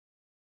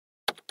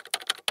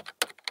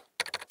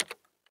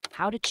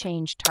How to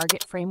change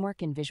target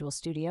framework in Visual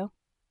Studio?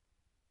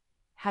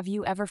 Have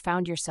you ever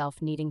found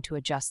yourself needing to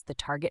adjust the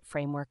target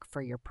framework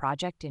for your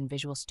project in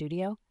Visual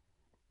Studio?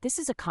 This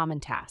is a common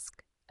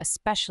task,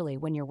 especially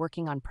when you're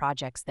working on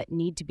projects that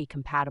need to be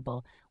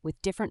compatible with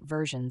different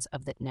versions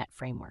of the .NET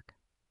framework.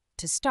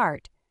 To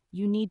start,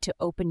 you need to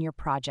open your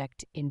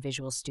project in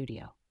Visual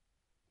Studio.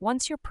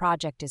 Once your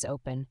project is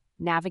open,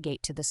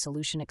 navigate to the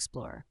Solution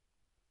Explorer.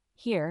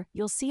 Here,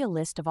 you'll see a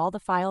list of all the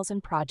files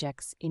and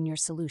projects in your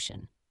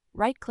solution.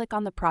 Right-click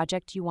on the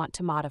project you want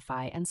to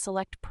modify and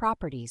select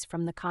Properties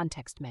from the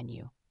context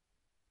menu.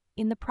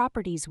 In the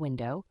Properties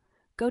window,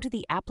 go to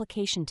the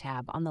Application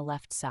tab on the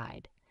left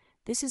side.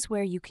 This is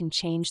where you can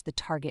change the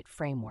target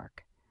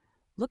framework.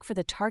 Look for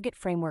the Target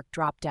Framework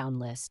drop-down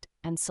list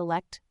and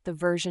select the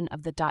version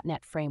of the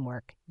 .NET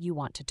framework you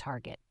want to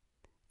target.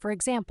 For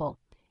example,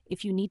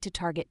 if you need to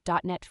target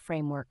 .NET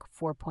Framework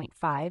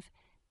 4.5,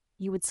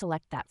 you would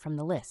select that from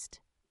the list.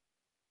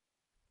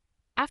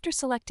 After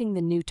selecting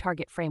the new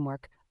target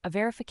framework, a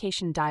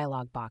verification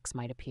dialog box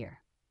might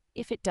appear.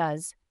 If it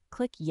does,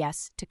 click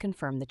Yes to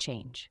confirm the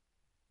change.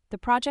 The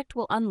project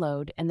will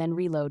unload and then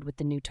reload with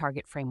the new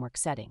target framework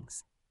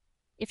settings.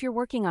 If you're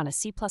working on a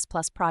C++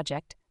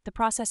 project, the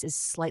process is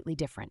slightly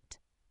different.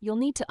 You'll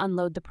need to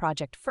unload the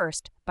project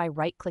first by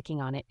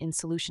right-clicking on it in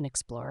Solution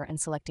Explorer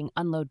and selecting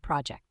Unload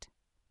Project.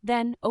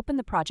 Then open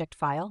the project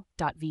file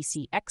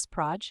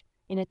 .vcxproj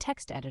in a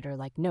text editor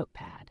like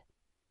Notepad.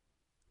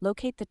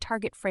 Locate the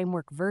target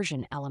framework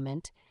version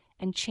element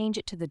and change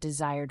it to the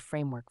desired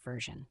framework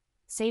version.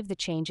 Save the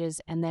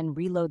changes and then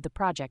reload the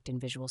project in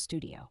Visual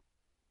Studio.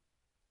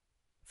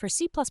 For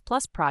C++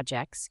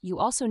 projects, you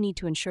also need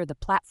to ensure the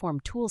platform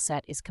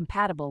toolset is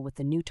compatible with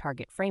the new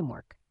target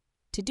framework.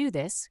 To do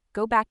this,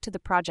 go back to the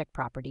project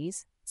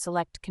properties,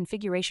 select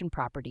Configuration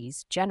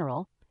Properties,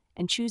 General,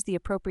 and choose the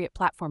appropriate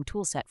platform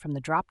toolset from the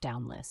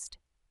drop-down list.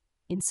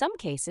 In some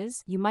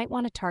cases, you might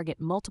want to target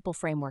multiple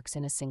frameworks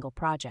in a single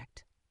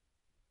project.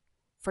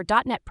 For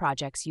 .NET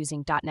projects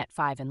using .NET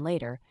 5 and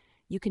later,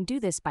 you can do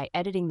this by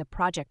editing the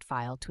project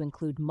file to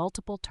include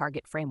multiple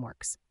target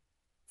frameworks.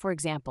 For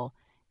example,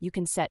 you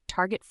can set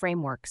target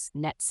frameworks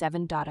 .NET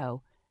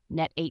 7.0,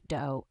 .NET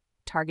 8.0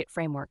 target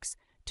frameworks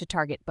to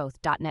target both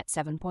 .NET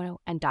 7.0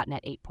 and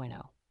 .NET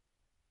 8.0.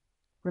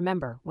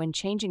 Remember, when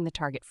changing the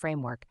target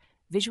framework,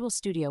 Visual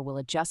Studio will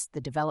adjust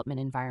the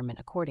development environment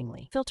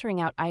accordingly, filtering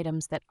out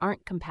items that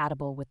aren't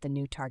compatible with the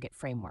new target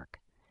framework.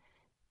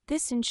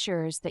 This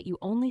ensures that you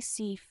only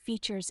see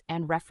features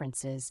and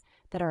references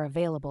that are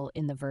available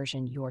in the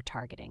version you're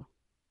targeting.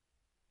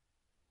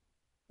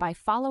 By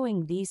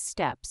following these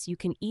steps, you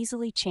can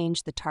easily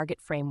change the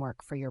target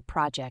framework for your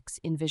projects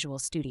in Visual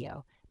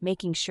Studio,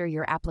 making sure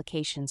your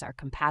applications are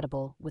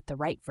compatible with the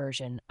right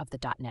version of the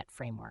 .NET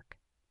framework.